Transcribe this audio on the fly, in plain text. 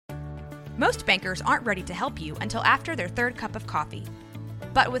Most bankers aren't ready to help you until after their third cup of coffee.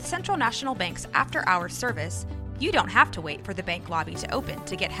 But with Central National Bank's after-hours service, you don't have to wait for the bank lobby to open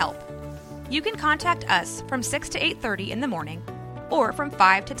to get help. You can contact us from 6 to 8:30 in the morning or from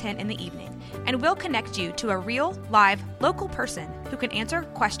 5 to 10 in the evening, and we'll connect you to a real, live, local person who can answer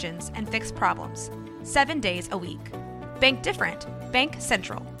questions and fix problems 7 days a week. Bank different. Bank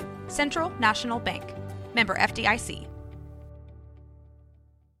Central. Central National Bank. Member FDIC.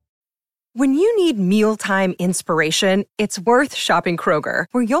 When you need mealtime inspiration, it's worth shopping Kroger,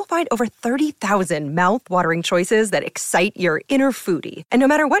 where you'll find over 30,000 mouth-watering choices that excite your inner foodie. And no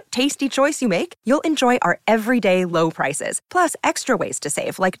matter what tasty choice you make, you'll enjoy our everyday low prices, plus extra ways to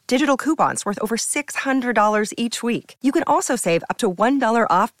save, like digital coupons worth over $600 each week. You can also save up to $1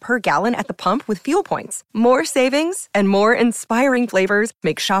 off per gallon at the pump with fuel points. More savings and more inspiring flavors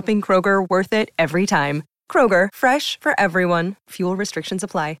make shopping Kroger worth it every time. Kroger, fresh for everyone. Fuel restrictions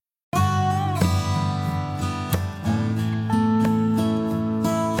apply.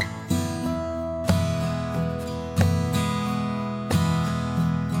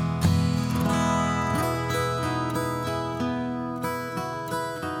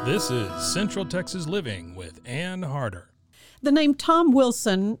 This is Central Texas Living with Ann Harder. The name Tom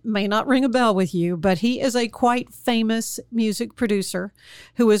Wilson may not ring a bell with you, but he is a quite famous music producer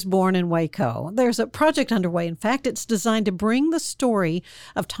who was born in Waco. There's a project underway. In fact, it's designed to bring the story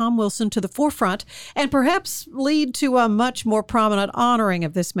of Tom Wilson to the forefront and perhaps lead to a much more prominent honoring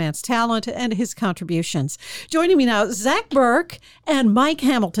of this man's talent and his contributions. Joining me now, Zach Burke and Mike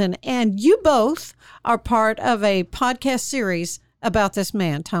Hamilton, and you both are part of a podcast series about this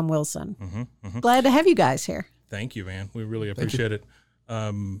man, Tom Wilson. Glad to have you guys here. Thank you, man. We really appreciate it.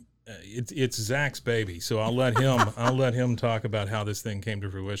 It's Zach's baby, so I'll let him talk about how this thing came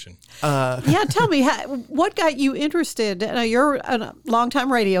to fruition. Yeah, tell me, what got you interested? You're a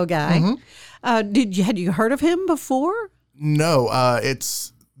longtime radio guy. Had you heard of him before? No,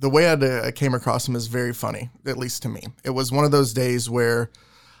 it's the way I came across him is very funny, at least to me. It was one of those days where,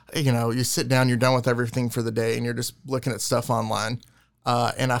 you sit down, you're done with everything for the day, and you're just looking at stuff online.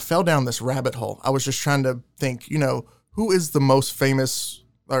 And I fell down this rabbit hole. I was just trying to think, who is the most famous,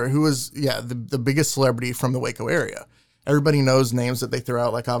 or who is, the biggest celebrity from the Waco area? Everybody knows names that they throw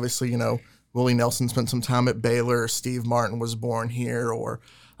out, like obviously, Willie Nelson spent some time at Baylor, Steve Martin was born here, or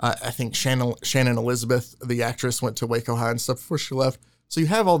I think Shannon Elizabeth, the actress, went to Waco High and stuff before she left. So you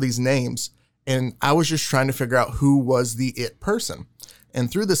have all these names, and I was just trying to figure out who was the it person. And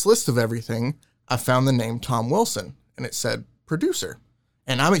through this list of everything, I found the name Tom Wilson, and it said producer.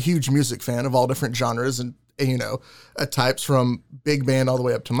 And I'm a huge music fan of all different genres and types from big band all the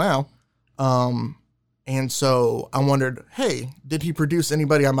way up to now. And so I wondered, hey, did he produce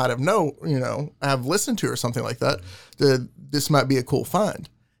anybody I might have listened to or something like that? This might be a cool find.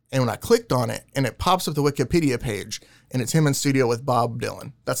 And when I clicked on it, and it pops up the Wikipedia page, and it's him in studio with Bob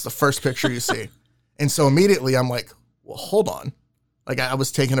Dylan. That's the first picture you see. And so immediately I'm like, well, hold on. Like I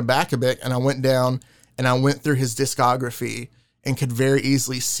was taken aback a bit, and I went down and I went through his discography and could very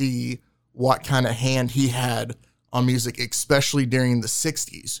easily see what kind of hand he had on music, especially during the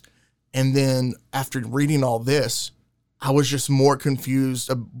 60s. And then after reading all this, I was just more confused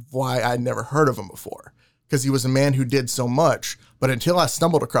of why I'd never heard of him before, because he was a man who did so much. But until I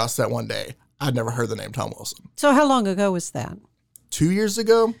stumbled across that one day, I'd never heard the name Tom Wilson. So how long ago was that? 2 years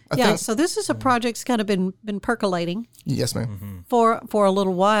ago, I think. So this is a project's kind of been percolating. Yes, ma'am. For a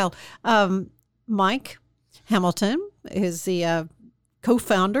little while. Mike Hamilton is the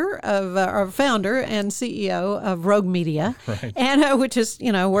co-founder of, or founder and CEO of Rogue Media, Right. and which is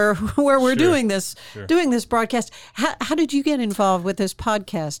where we're doing this broadcast. How did you get involved with this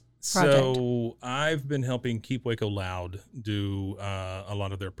podcast project? So I've been helping Keep Waco Loud do a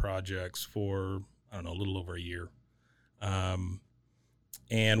lot of their projects for a little over a year.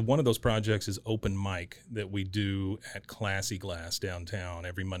 And one of those projects is Open Mic that we do at Classy Glass downtown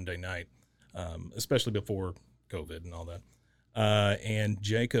every Monday night, especially before COVID and all that. And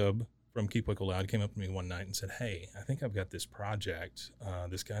Jacob from Keep Waco Loud came up to me one night and said, hey, I think I've got this project.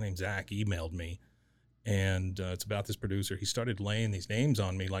 This guy named Zach emailed me, and it's about this producer. He started laying these names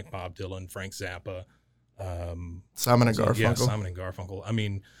on me like Bob Dylan, Frank Zappa. Simon and Garfunkel. Yeah, Simon and Garfunkel. I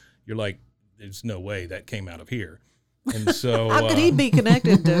mean, you're like, there's no way that came out of here. And so how could he be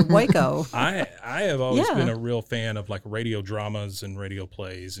connected to Waco? I have always been a real fan of like radio dramas and radio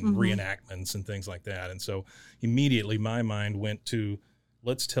plays and reenactments and things like that. And so immediately my mind went to,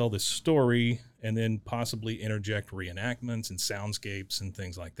 let's tell this story and then possibly interject reenactments and soundscapes and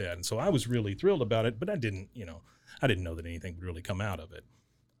things like that. And so I was really thrilled about it, but I didn't know that anything would really come out of it.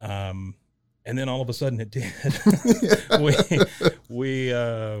 And then all of a sudden it did.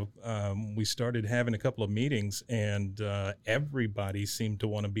 we started having a couple of meetings, and everybody seemed to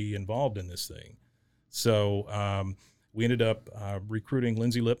want to be involved in this thing. So we ended up recruiting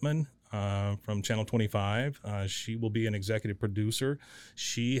Lindsay Lippman from Channel 25. She will be an executive producer.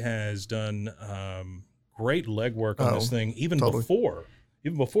 She has done great legwork on this thing, even before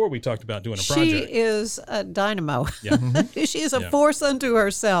we talked about doing a project. She is a dynamo. Yeah. She is a force unto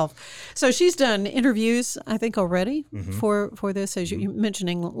herself. So she's done interviews, I think, already for this, as you're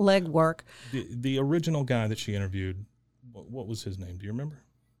mentioning legwork. The original guy that she interviewed, what was his name? Do you remember?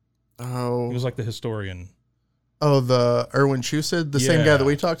 Oh, He was like the historian. oh, the Erwin Chusid, the same guy that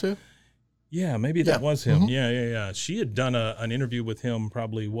we talked to. Yeah, maybe that was him. Yeah. She had done an interview with him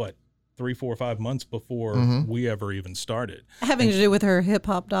probably, 3, 4, 5 months before we ever even started. Having to do with her hip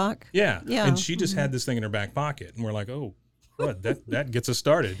hop doc. Yeah. Yeah. And she just had this thing in her back pocket. And we're like, oh, crud, that gets us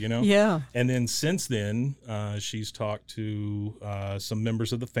started, you know? Yeah. And then since then, she's talked to some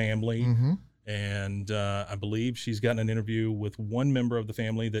members of the family. And I believe she's gotten an interview with one member of the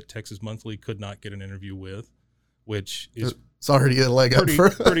family that Texas Monthly could not get an interview with, which is It's already a leg up for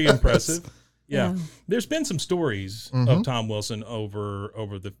pretty impressive. Yeah. There's been some stories of Tom Wilson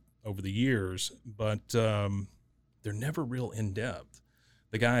over the years, but they're never real in depth.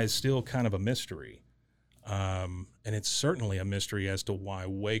 The guy is still kind of a mystery. And it's certainly a mystery as to why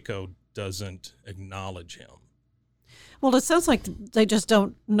Waco doesn't acknowledge him. Well, it sounds like they just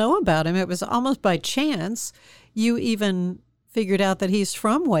don't know about him. It was almost by chance you even figured out that he's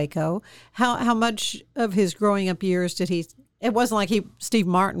from Waco. How much of his growing up years did he? It wasn't like Steve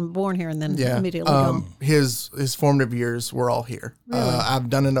Martin, born here and then immediately gone. His formative years were all here. Really? I've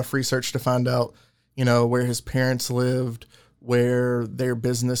done enough research to find out, where his parents lived, where their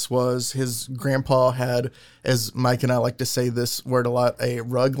business was. His grandpa had, as Mike and I like to say this word a lot, a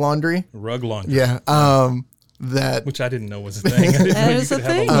rug laundry. Rug laundry. Yeah. Which I didn't know was a thing. I didn't know you is could a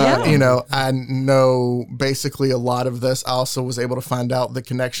have thing, rug yeah. laundry. I know basically a lot of this. I also was able to find out the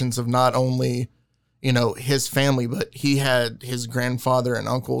connections of not only, his family, but he had his grandfather and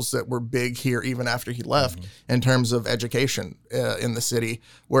uncles that were big here even after he left in terms of education in the city,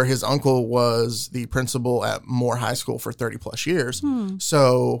 where his uncle was the principal at Moore High School for 30 plus years.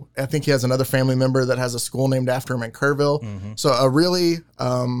 So I think he has another family member that has a school named after him in Kerrville. So a really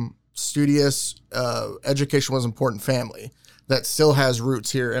studious, education was important family that still has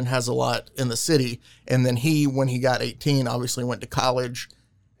roots here and has a lot in the city. And then when he got 18, obviously went to college,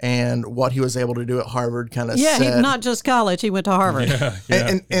 and what he was able to do at Harvard kind of not just college, he went to Harvard.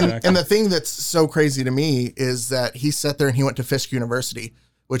 And the thing that's so crazy to me is that he sat there and he went to Fisk University,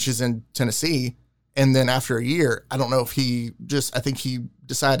 which is in Tennessee. And then after a year, I don't know if I think he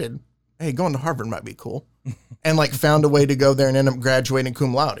decided, hey, going to Harvard might be cool. And found a way to go there and end up graduating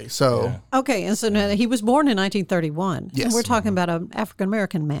cum laude. So Okay, and so now he was born in 1931. Yes. And we're talking about an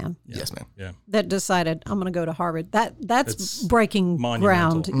African-American man yes, ma'am. Yeah. that decided, I'm going to go to Harvard. That's It's breaking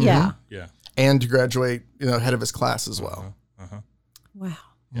monumental. ground. Yeah. Yeah. And to graduate, head of his class as well. Wow.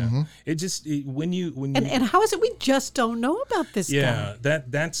 Yeah. It just when you And how is it we just don't know about this guy?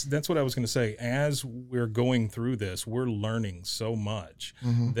 that's what I was going to say. As we're going through this, we're learning so much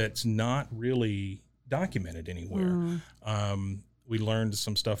that's not really documented anywhere. We learned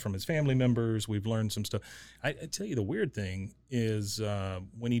some stuff from his family members. We've learned some stuff. I tell you, the weird thing is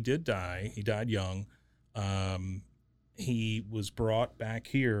when he did die, he died young. He was brought back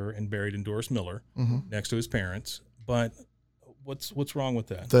here and buried in Doris Miller next to his parents. But what's wrong with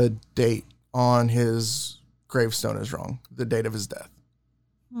that? The date on his gravestone is wrong. The date of his death.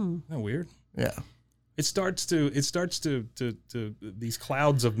 Isn't that weird? Yeah. It starts to these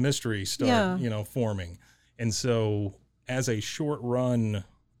clouds of mystery start, forming. And so as a short run,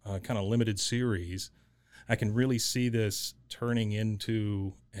 kind of limited series, I can really see this turning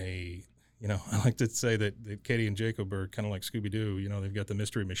into a, I like to say that Katie and Jacob are kind of like Scooby-Doo, they've got the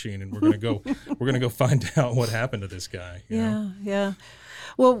mystery machine and we're going to go find out what happened to this guy. You know? Yeah.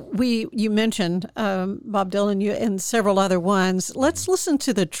 Well, you mentioned Bob Dylan and several other ones. Let's listen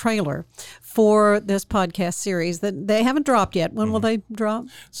to the trailer for this podcast series that they haven't dropped yet. When will they drop?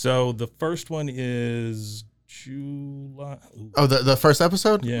 So the first one is July. Oh, the first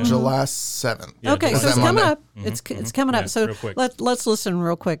episode? Yeah. July 7th. Yeah, Okay, July so it's 7th. coming up. Mhm, It's coming up. Yeah, So real quick. let's listen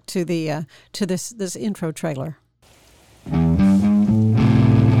real quick to the to this intro trailer.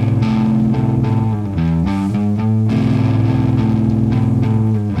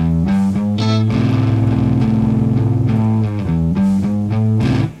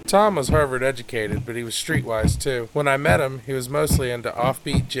 Tom was Harvard educated, but he was streetwise too. When I met him, he was mostly into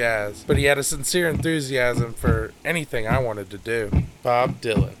offbeat jazz, but he had a sincere enthusiasm for anything I wanted to do. Bob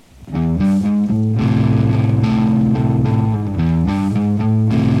Dylan.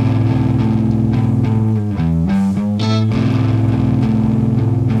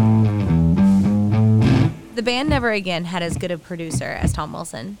 again had as good a producer as Tom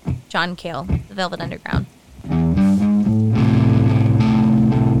Wilson. John Cale, The Velvet Underground.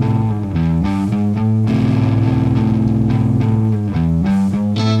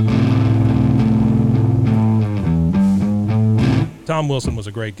 Tom Wilson was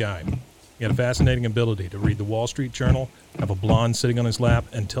a great guy. He had a fascinating ability to read the Wall Street Journal, have a blonde sitting on his lap,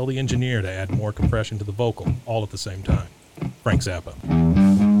 and tell the engineer to add more compression to the vocal, all at the same time. Frank Zappa.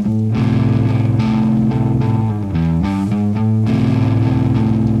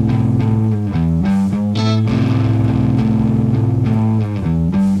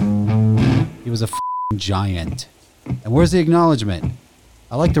 He was a giant. And where's the acknowledgement?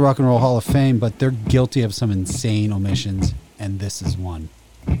 I like the Rock and Roll Hall of Fame, but they're guilty of some insane omissions, and this is one.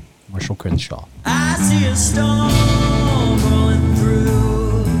 Marshall Crenshaw. I see a storm rolling through.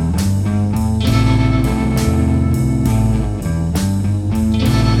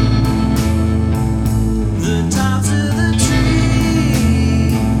 The tops of the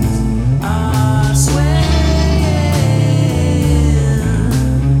trees are swaying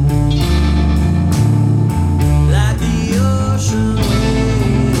like the ocean waves.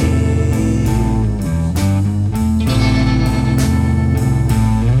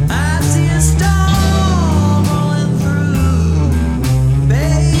 I see a storm rolling through,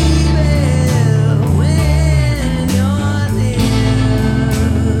 baby, when you're near.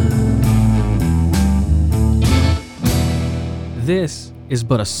 This is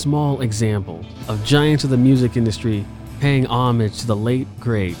but a small example of giants of the music industry paying homage to the late,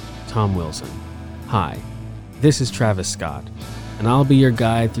 great Tom Wilson. Hi, this is Travis Scott, and I'll be your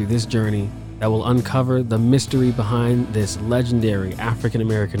guide through this journey that will uncover the mystery behind this legendary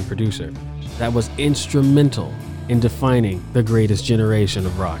African-American producer that was instrumental in defining the greatest generation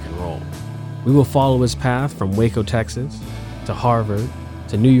of rock and roll. We will follow his path from Waco, Texas, to Harvard,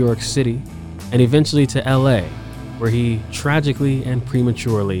 to New York City, and eventually to LA, where he tragically and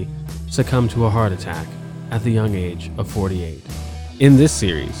prematurely succumbed to a heart attack at the young age of 48. In this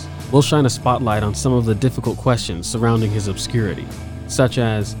series, we'll shine a spotlight on some of the difficult questions surrounding his obscurity, such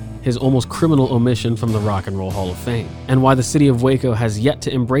as his almost criminal omission from the Rock and Roll Hall of Fame, and why the city of Waco has yet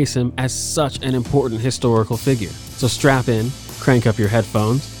to embrace him as such an important historical figure. So strap in, crank up your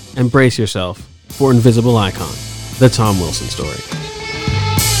headphones, and brace yourself for Invisible Icon, the Tom Wilson story.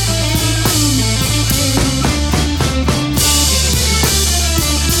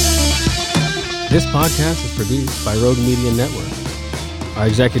 This podcast is produced by Rogue Media Network. Our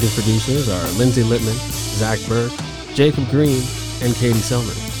executive producers are Lindsay Littman, Zach Burke, Jacob Green, and Katie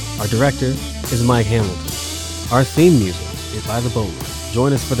Selman. Our director is Mike Hamilton. Our theme music is by The Bowlers.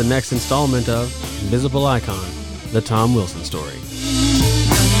 Join us for the next installment of Invisible Icon, the Tom Wilson story.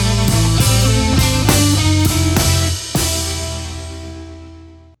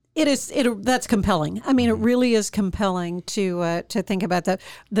 That's compelling. I mean, it really is compelling to think about that.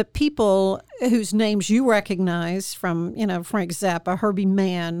 The people whose names you recognize from, Frank Zappa, Herbie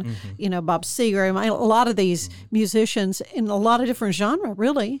Mann, Bob Seger. I mean, a lot of these musicians in a lot of different genres,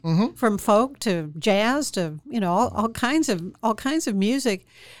 really, from folk to jazz to all kinds of music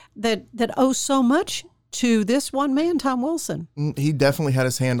that owe so much to this one man, Tom Wilson. He definitely had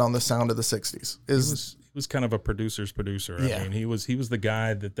his hand on the sound of the 60s. He was kind of a producer's producer. Yeah. I mean, he was the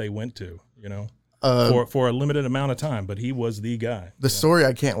guy that they went to, for a limited amount of time, but he was the guy. The story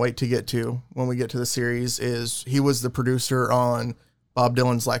I can't wait to get to when we get to the series is he was the producer on Bob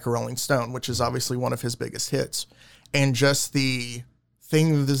Dylan's Like a Rolling Stone, which is obviously one of his biggest hits. And just the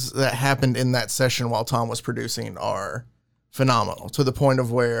things that happened in that session while Tom was producing are phenomenal, to the point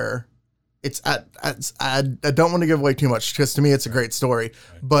of where I don't want to give away too much, because to me it's a great story,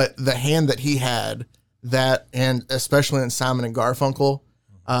 but the hand that he had, that, and especially in Simon and Garfunkel,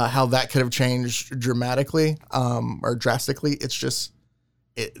 how that could have changed dramatically or drastically. It's just,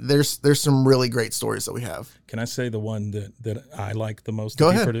 there's some really great stories that we have. Can I say the one that I like the most? Go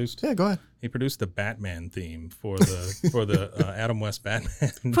that ahead. He produced? Yeah, go ahead. He produced the Batman theme for the Adam West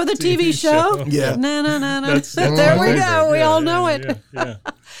Batman for the TV show. Yeah, no. There we go. We all know it. Yeah.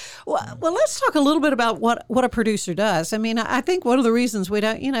 Well, let's talk a little bit about what a producer does. I mean, I think one of the reasons we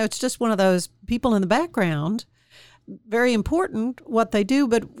don't, it's just one of those people in the background. Very important what they do,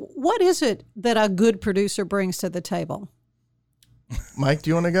 but what is it that a good producer brings to the table? Mike, do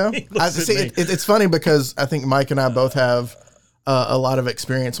you want to go? It's funny because I think Mike and I both have a lot of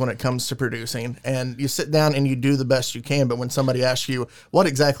experience when it comes to producing, and you sit down and you do the best you can. But when somebody asks you, what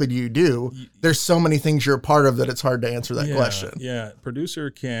exactly do you do? There's so many things you're a part of that it's hard to answer that question. Yeah. Producer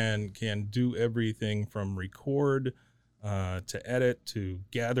can do everything from record, to edit, to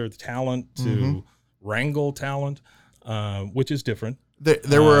gather the talent, to wrangle talent, which is different.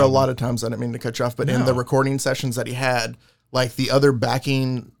 There were a lot of times, I didn't mean to cut you off, but in the recording sessions that he had, like the other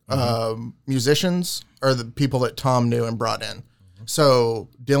backing musicians are the people that Tom knew and brought in. So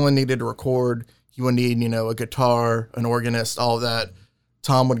Dylan needed to record. He would need, a guitar, an organist, all of that.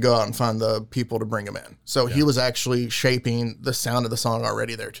 Tom would go out and find the people to bring him in. So he was actually shaping the sound of the song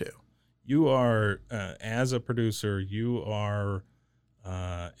already there too. You are, as a producer, you are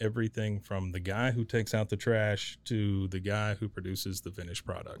everything from the guy who takes out the trash to the guy who produces the finished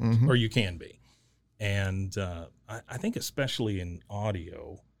product, or you can be. And I think especially in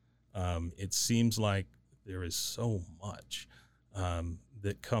audio, it seems like there is so much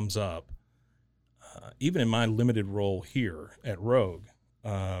that comes up. Even in my limited role here at Rogue,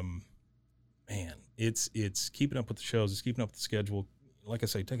 man, it's keeping up with the shows, it's keeping up with the schedule. Like I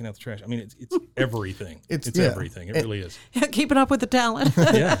say, taking out the trash. I mean, it's everything. It's everything. It really is. Yeah, keeping up with the talent.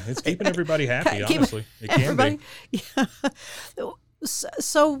 Yeah, it's keeping everybody happy, honestly. It can be. Yeah.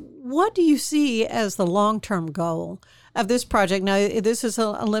 So what do you see as the long-term goal of this project? Now, this is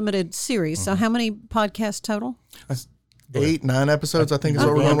a limited series, so how many podcasts total? 8, 9 episodes, I think is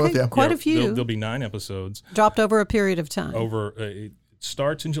what we're going with. Yeah, quite a few. There'll be 9 episodes. Dropped over a period of time. It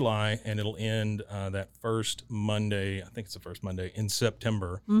starts in July, and it'll end that first Monday. I think it's the first Monday in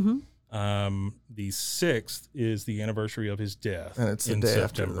September. The 6th is the anniversary of his death, and it's the in day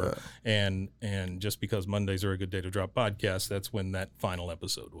September. After that. And just because Mondays are a good day to drop podcasts, that's when that final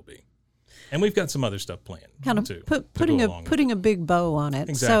episode will be. And we've got some other stuff planned. Kind of too, putting a big bow on it.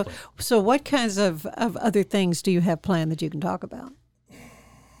 Exactly. So what kinds of other things do you have planned that you can talk about?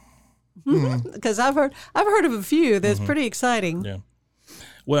 Because I've heard of a few that's pretty exciting. Yeah.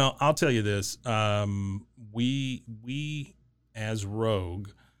 Well, I'll tell you this. We as Rogue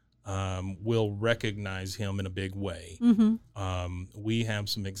will recognize him in a big way. We have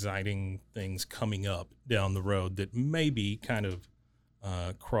some exciting things coming up down the road that maybe kind of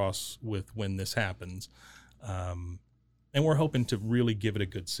cross with when this happens. And we're hoping to really give it a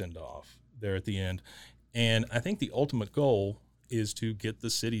good send-off there at the end. And I think the ultimate goal is to get the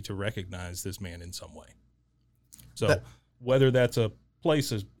city to recognize this man in some way. So whether that's a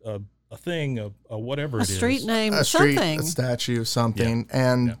place, a thing, a whatever it is. A street name, something. A statue, something.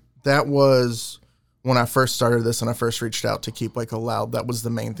 Yeah. And that was, when I first started this and I first reached out to Keep Waco Loud, that was the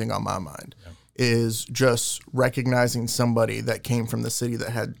main thing on my mind, is just recognizing somebody that came from the city that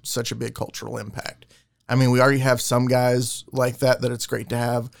had such a big cultural impact. I mean, we already have some guys like that it's great to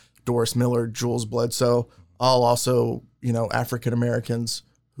have. Doris Miller, Jules Bledsoe, all also, African Americans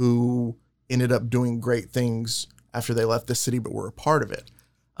who ended up doing great things after they left the city, but were a part of it.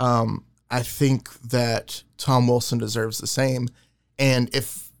 I think that Tom Wilson deserves the same. And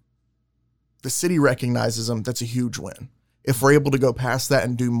if the city recognizes him, that's a huge win. If we're able to go past that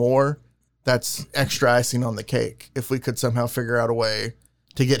and do more, that's extra icing on the cake. If we could somehow figure out a way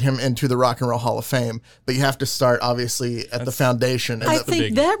to get him into the Rock and Roll Hall of Fame. But you have to start, obviously, at the foundation. I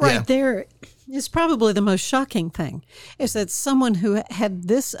think that right there is probably the most shocking thing, is that someone who had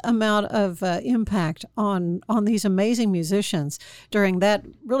this amount of impact on these amazing musicians during that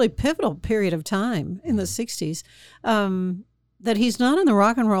really pivotal period of time in the 60s, that he's not in the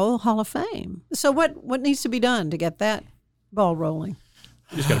Rock and Roll Hall of Fame. So what needs to be done to get that ball rolling?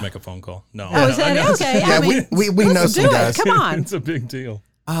 You just got to make a phone call. No. Oh, is that okay? Yeah, I mean, we know some guys. Come on. It's a big deal.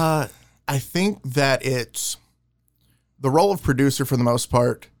 I think that it's the role of producer for the most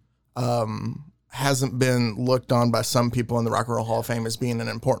part hasn't been looked on by some people in the Rock and Roll Hall of Fame as being an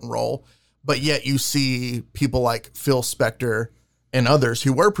important role. But yet you see people like Phil Spector and others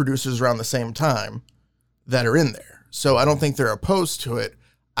who were producers around the same time that are in there. So I don't think they're opposed to it.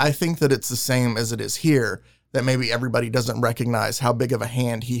 I think that it's the same as it is here, that maybe everybody doesn't recognize how big of a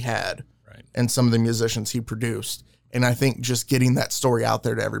hand he had and some of the musicians he produced. And I think just getting that story out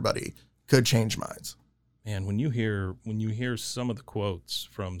there to everybody could change minds. Man, when you hear some of the quotes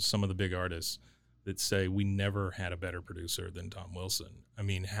from some of the big artists that say we never had a better producer than Tom Wilson, I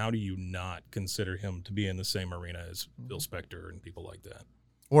mean, how do you not consider him to be in the same arena as Phil Spector and people like that?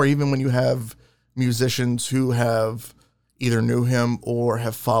 Or even when you have musicians who have either knew him or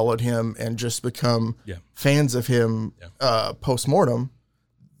have followed him and just become fans of him post-mortem,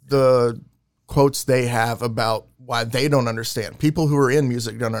 the quotes they have about why they don't understand. People who are in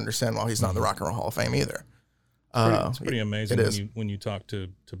music don't understand why he's not in the Rock and Roll Hall of Fame either. It's pretty amazing when you talk to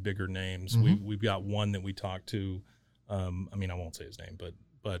bigger names. We've got one that we talked to. I mean, I won't say his name,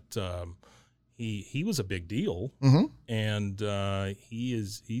 but he was a big deal, and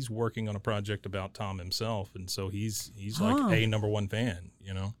he's working on a project about Tom himself, and so he's like a number one fan,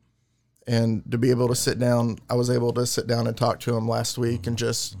 And to be able to sit down, I was able to sit down and talk to him last week and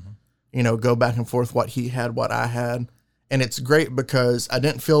just go back and forth what he had, what I had, And it's great because I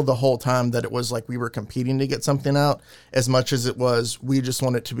didn't feel the whole time that it was like we were competing to get something out as much as it was we just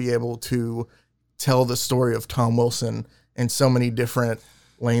wanted to be able to tell the story of Tom Wilson in so many different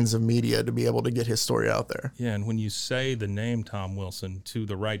lanes of media to be able to get his story out there. Yeah, and when you say the name Tom Wilson to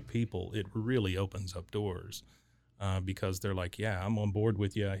the right people, it really opens up doors because they're like, yeah, I'm on board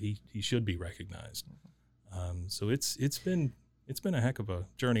with you. He should be recognized. So it's been a heck of a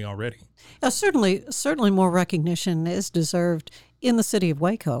journey already. Certainly more recognition is deserved in the city of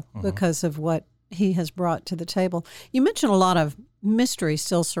Waco because of what he has brought to the table. You mentioned a lot of mystery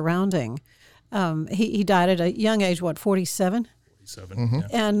still surrounding. He died at a young age, 47? 47,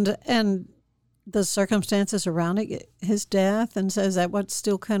 yeah. And the circumstances around it, his death, and is that what's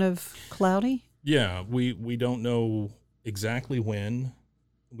still kind of cloudy? Yeah, we don't know exactly when.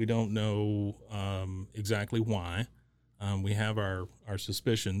 We don't know exactly why. We have our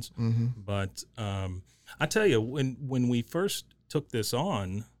suspicions, but I tell you, when we first took this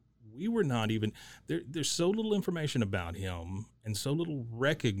on, we were not even there's so little information about him and so little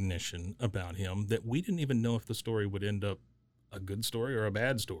recognition about him that we didn't even know if the story would end up a good story or a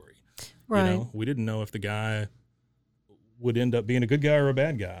bad story. Right. You know, we didn't know if the guy would end up being a good guy or a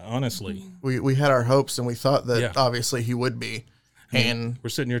bad guy, honestly. We had our hopes, and we thought that obviously he would be. And we're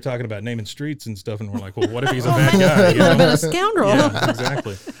sitting here talking about naming streets and stuff, and we're like, well, what if he's a bad guy? He would have been a scoundrel. Yeah,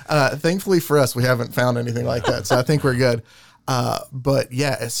 exactly. Thankfully for us, we haven't found anything like that, so I think we're good. But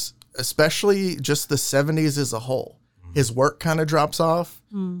yeah, especially just the 70s as a whole. His work kind of drops off.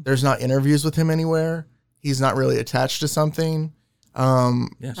 There's not interviews with him anywhere. He's not really attached to something.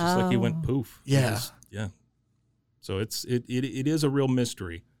 It's just like he went poof. Yeah. So it is a real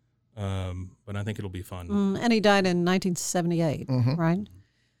mystery. But I think it'll be fun. And he died in 1978, right?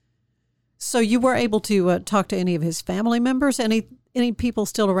 So you were able to talk to any of his family members? Any people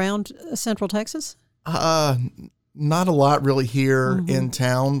still around Central Texas? Not a lot really here in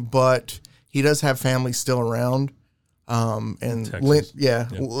town, but he does have family still around. And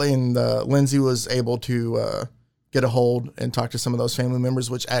Lindsay was able to get a hold and talk to some of those family members,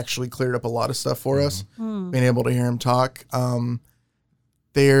 which actually cleared up a lot of stuff for us. Being able to hear him talk.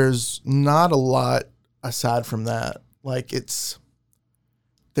 There's not a lot aside from that. Like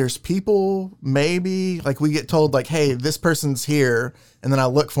there's people maybe like we get told like, hey, this person's here. And then I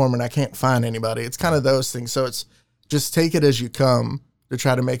look for them and I can't find anybody. It's kind of those things. So it's just take it as you come to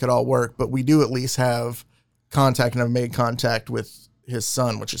try to make it all work. But we do at least have contact and have made contact with his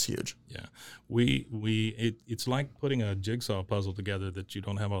son, which is huge. Yeah. It's like putting a jigsaw puzzle together that you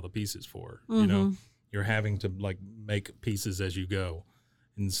don't have all the pieces for, you know, you're having to like make pieces as you go.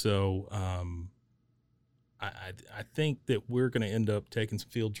 And so I think that we're going to end up taking some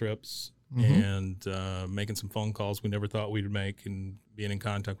field trips and making some phone calls we never thought we'd make and being in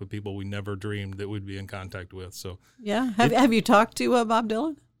contact with people we never dreamed that we'd be in contact with. So yeah. Have you talked to Bob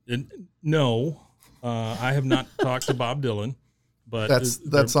Dylan? No, I have not talked to Bob Dylan. But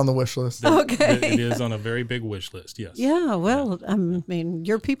that's on the wish list. Okay. It is on a very big wish list, yes. Yeah, well, I mean,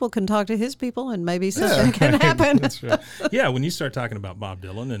 your people can talk to his people and maybe something can happen. That's right. Yeah, when you start talking about Bob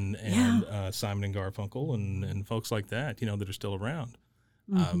Dylan and Simon and Garfunkel and folks like that, you know, that are still around,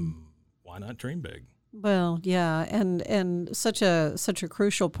 why not dream big? Well, yeah, and such a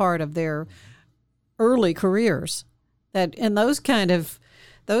crucial part of their early careers and those kind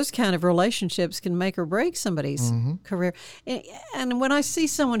of relationships can make or break somebody's career. And when I see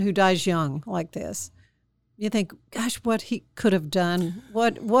someone who dies young like this, you think, gosh, what he could have done.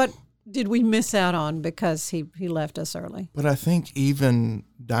 What did we miss out on because he left us early? But I think even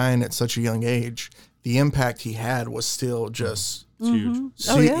dying at such a young age, the impact he had was still just huge.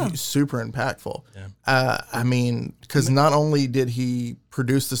 Super impactful. Yeah. I mean, because not only did he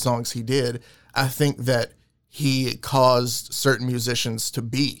produce the songs he did, I think that he caused certain musicians to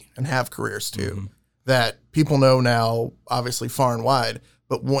be and have careers too that people know now, obviously far and wide,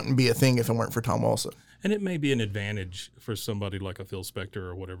 but wouldn't be a thing if it weren't for Tom Wilson. And it may be an advantage for somebody like a Phil Spector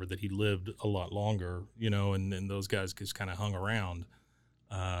or whatever that he lived a lot longer, you know, and those guys just kind of hung around.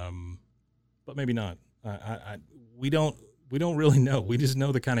 But maybe not. We don't really know. We just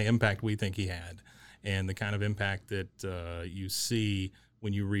know the kind of impact we think he had, and the kind of impact that you see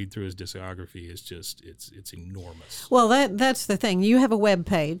when you read through his discography is just it's enormous. Well, that's the thing. You have a web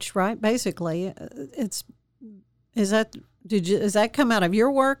page, right? Basically, does that come out of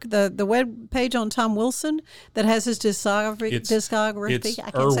your work? The web page on Tom Wilson that has his discography.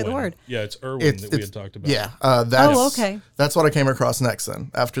 I can't say the word. Yeah, it's Irwin that we had talked about. Yeah, okay. That's what I came across next then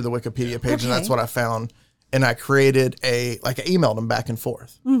after the Wikipedia page, and that's what I found. And I created I emailed him back and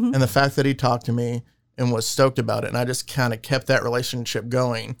forth, and the fact that he talked to me and was stoked about it, and I just kind of kept that relationship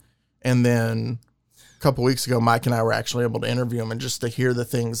going, and then couple weeks ago, Mike and I were actually able to interview him, and just to hear the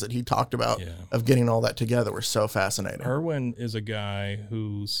things that he talked about of getting all that together were so fascinating. Erwin is a guy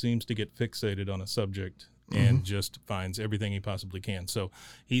who seems to get fixated on a subject and just finds everything he possibly can. So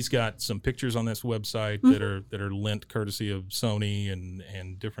he's got some pictures on this website that are lent courtesy of Sony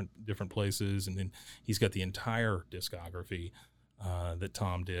and different places, and then he's got the entire discography that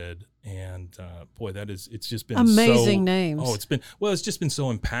Tom did, and boy, it's just been amazing names. Oh, it's just been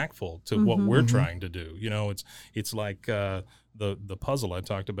so impactful to what we're trying to do. You know, it's like the puzzle I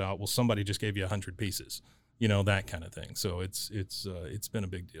talked about. Well, somebody just gave you 100 pieces, you know, that kind of thing. So it's been a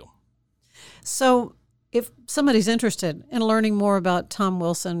big deal. So if somebody's interested in learning more about Tom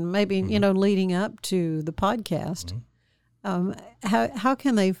Wilson, maybe you know, leading up to the podcast. How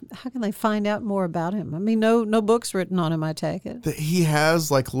can they find out more about him? I mean, no books written on him, I take it. He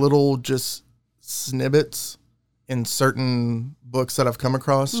has like little just snippets in certain books that I've come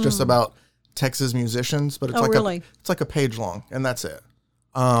across just about Texas musicians, but it's it's like a page long, and that's it.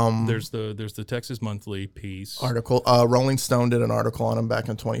 There's the Texas Monthly piece article. Rolling Stone did an article on him back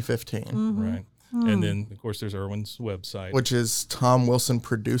in 2015. Right. And then, of course, there's Erwin's website, which is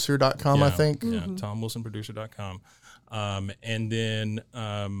TomWilsonProducer.com, I think. Yeah, TomWilsonProducer.com. And then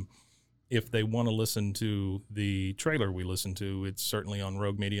if they want to listen to the trailer we listened to, it's certainly on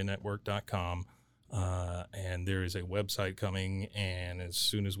RogueMediaNetwork.com. And there is a website coming, and as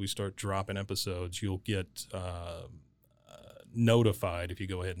soon as we start dropping episodes, you'll get notified if you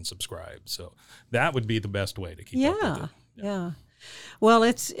go ahead and subscribe. So that would be the best way to keep up with it. Yeah. Well,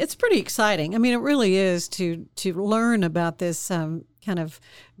 it's pretty exciting. I mean, it really is to learn about this kind of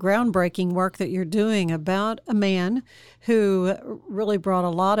groundbreaking work that you're doing about a man who really brought a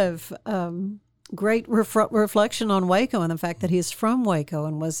lot of great reflection on Waco and the fact that he's from Waco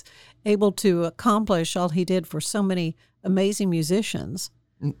and was able to accomplish all he did for so many amazing musicians.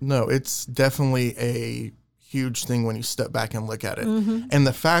 No, it's definitely a huge thing when you step back and look at it. And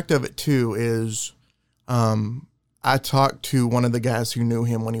the fact of it, too, is I talked to one of the guys who knew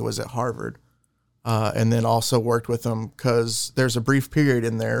him when he was at Harvard, and then also worked with him because there's a brief period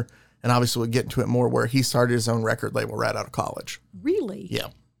in there, and obviously we'll get into it more, where he started his own record label right out of college. Really? Yeah.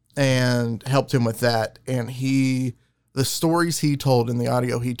 And helped him with that. And the stories he told and the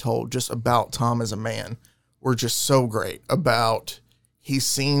audio he told just about Tom as a man were just so great. He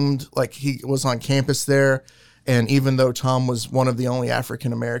seemed like he was on campus there, and even though Tom was one of the only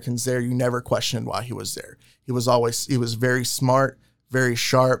African Americans there, you never questioned why he was there. He was very smart, very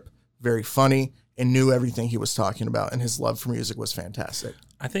sharp, very funny, and knew everything he was talking about, and his love for music was fantastic.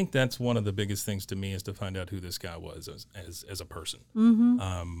 I think that's one of the biggest things to me, is to find out who this guy was as a person.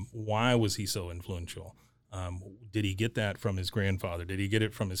 Why was he so influential? Did he get that from his grandfather? Did he get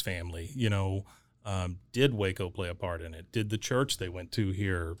it from his family? You know, did Waco play a part in it? Did the church they went to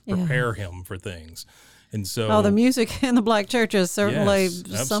here prepare him for things? And so, the music in the black church is certainly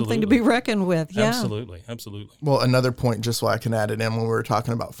something to be reckoned with. Yeah, absolutely. Well, another point, just so I can add it in, when we were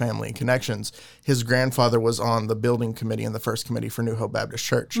talking about family and connections, his grandfather was on the building committee in the first committee for New Hope Baptist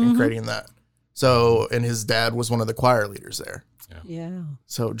Church in creating that. So, and his dad was one of the choir leaders there. Yeah.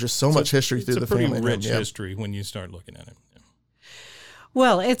 So just so much history through the family. It's a pretty rich history when you start looking at it. Yeah.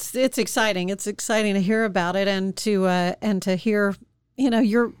 Well, it's exciting. It's exciting to hear about it and to hear, you know,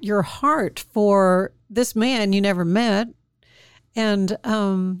 your heart for this man you never met, and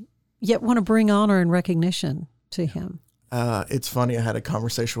yet want to bring honor and recognition to him. It's funny. I had a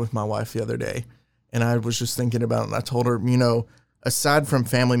conversation with my wife the other day, and I was just thinking about it, and I told her, you know, aside from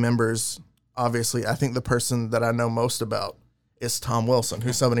family members, obviously, I think the person that I know most about is Tom Wilson,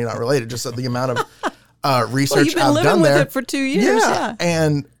 who's somebody not related, just the amount of research you've been I've living done with there. it for 2 years. Yeah.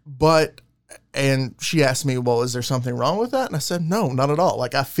 And she asked me, well, is there something wrong with that? And I said, no, not at all.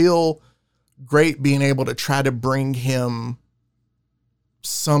 Like, I feel great being able to try to bring him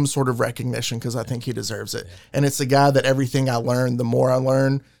some sort of recognition, because I think he deserves it. And it's a guy that everything I learn, the more I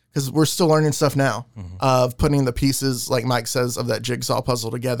learn, because we're still learning stuff now of putting the pieces, like Mike says, of that jigsaw puzzle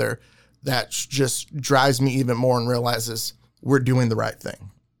together, that just drives me even more and realizes we're doing the right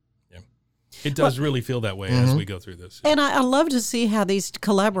thing. Yeah. It does really feel that way as we go through this. And I love to see how these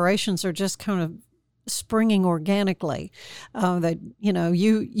collaborations are just kind of springing organically. That, you know,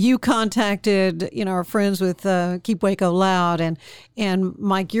 you contacted, you know, our friends with Keep Waco Loud, and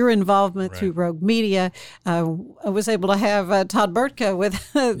Mike, your involvement through Rogue Media. I was able to have Todd Burtka with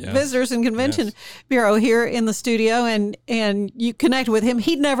Visitors and Convention Bureau here in the studio, and you connect with him.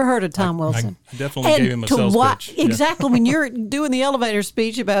 He'd never heard of Tom Wilson. I definitely gave him a sales pitch. Exactly. When you're doing the elevator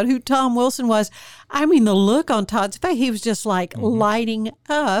speech about who Tom Wilson was, I mean, the look on Todd's face, he was just like lighting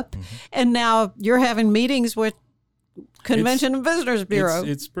up. And now you're having meetings with Convention and Visitors Bureau.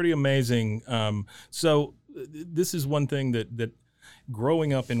 It's pretty amazing. So this is one thing that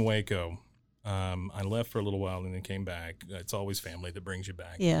growing up in Waco, I left for a little while and then came back. It's always family that brings you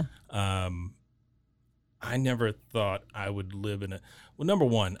back. Yeah. I never thought I would live in well, number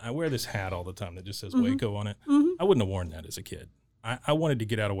one, I wear this hat all the time that just says Waco on it. I wouldn't have worn that as a kid. I wanted to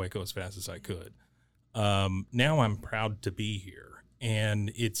get out of Waco as fast as I could. Now I'm proud to be here,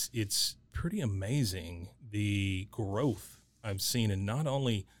 and it's pretty amazing the growth I've seen in not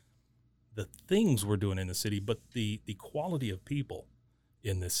only the things we're doing in the city, but the quality of people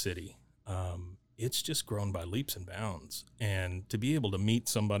in this city. It's just grown by leaps and bounds. And to be able to meet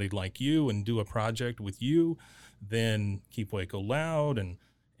somebody like you and do a project with you, then Keep Waco Loud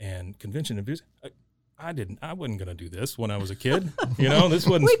and Convention and Visitors. I wasn't going to do this when I was a kid. This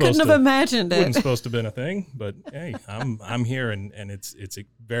wasn't we couldn't have imagined it. Wasn't supposed to have been a thing, but hey, I'm here and it's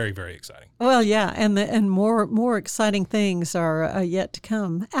very, very exciting. Well, yeah, and more exciting things are yet to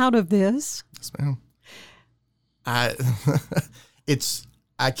come out of this. Yes, ma'am. I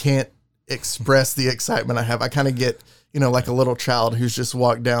can't express the excitement I have. I kind of get, like a little child who's just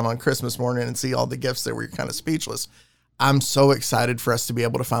walked down on Christmas morning and see all the gifts that were kind of speechless. I'm so excited for us to be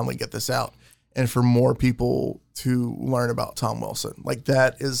able to finally get this out and for more people to learn about Tom Wilson. Like,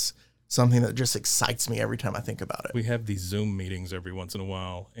 that is something that just excites me every time I think about it. We have these Zoom meetings every once in a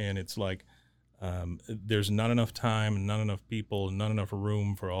while, and it's like there's not enough time and not enough people and not enough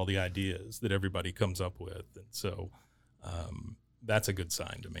room for all the ideas that everybody comes up with. And so that's a good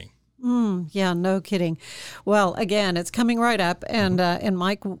sign to me. Yeah, no kidding. Well, again, it's coming right up. And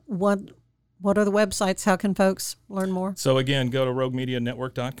Mike, what are the websites? How can folks learn more? So again, go to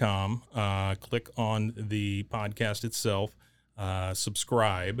roguemedianetwork.com, click on the podcast itself,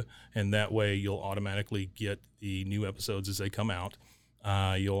 subscribe, and that way you'll automatically get the new episodes as they come out.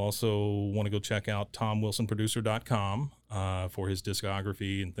 You'll also want to go check out TomWilsonProducer.com for his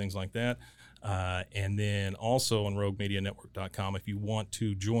discography and things like that. And then also on RogueMediaNetwork.com, if you want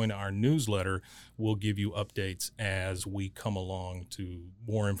to join our newsletter, we'll give you updates as we come along to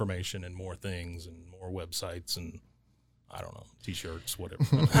more information and more things and more websites and, I don't know, T-shirts, whatever.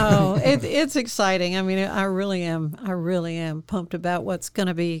 It's exciting. I mean, I really am pumped about what's going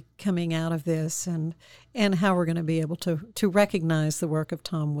to be coming out of this and how we're going to be able to recognize the work of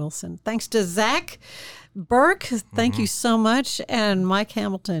Tom Wilson. Thanks to Zach Burke. Thank you so much. And Mike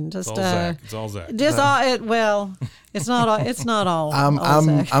Hamilton. It's all Zach. It's all Zach. It's not all. It's not all.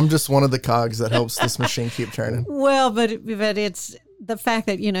 Zach. I'm just one of the cogs that helps this machine keep turning. Well, but it's the fact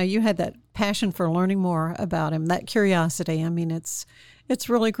that you had that passion for learning more about him, that curiosity. I mean, it's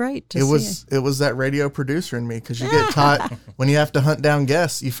really great to see. It was that radio producer in me, because you get taught when you have to hunt down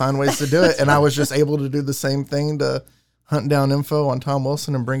guests, you find ways to do it. And I was just able to do the same thing, to hunt down info on Tom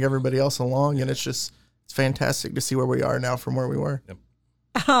Wilson and bring everybody else along. And it's fantastic to see where we are now from where we were. Yep.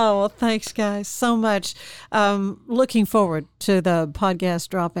 Oh, well, thanks, guys, so much. Looking forward to the podcast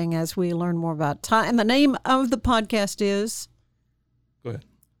dropping as we learn more about Tom. And the name of the podcast is? Go ahead.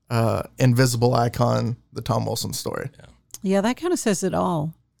 Invisible Icon, the Tom Wilson story. Yeah, that kind of says it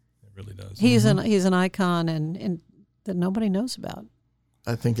all. It really does. He's an icon and that nobody knows about.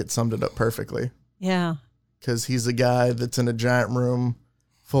 I think it summed it up perfectly. Yeah. Because he's a guy that's in a giant room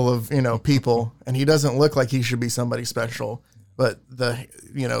full of, people, and he doesn't look like he should be somebody special, but the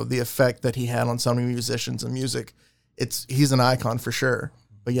effect that he had on so many musicians and music, he's an icon for sure,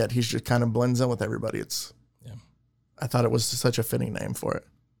 but yet he just kind of blends in with everybody. I thought it was such a fitting name for it.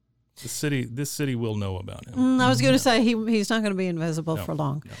 This city will know about him. I was going to say he's not going to be invisible for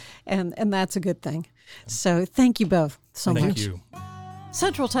long, and that's a good thing. So thank you both so much. Thank you.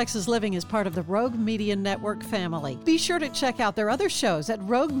 Central Texas Living is part of the Rogue Media Network family. Be sure to check out their other shows at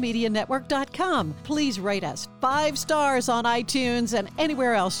RogueMediaNetwork.com. Please rate us 5 stars on iTunes and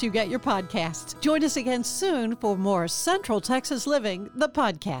anywhere else you get your podcasts. Join us again soon for more Central Texas Living, the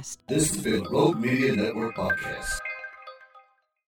podcast. This has been Rogue Media Network Podcast.